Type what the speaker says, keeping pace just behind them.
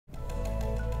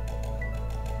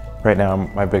Right now,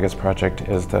 my biggest project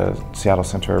is the Seattle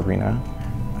Center Arena.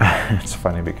 It's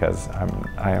funny because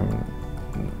I am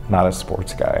not a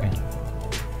sports guy.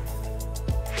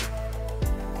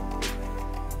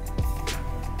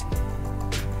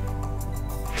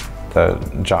 The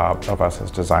job of us as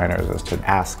designers is to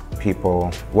ask people,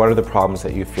 what are the problems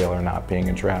that you feel are not being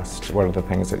addressed? What are the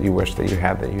things that you wish that you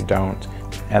had that you don't?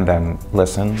 And then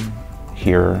listen,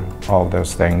 hear all of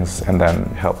those things, and then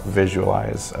help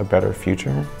visualize a better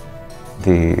future.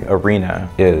 The arena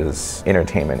is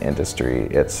entertainment industry,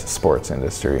 it's sports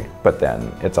industry, but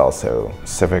then it's also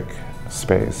civic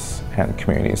space and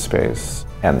community space,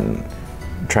 and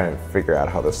trying to figure out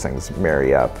how those things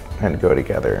marry up and go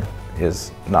together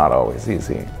is not always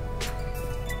easy.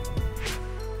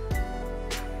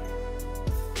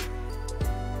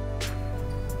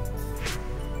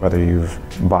 Whether you've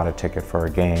bought a ticket for a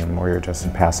game or you're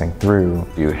just passing through,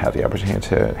 you have the opportunity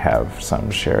to have some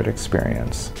shared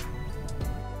experience.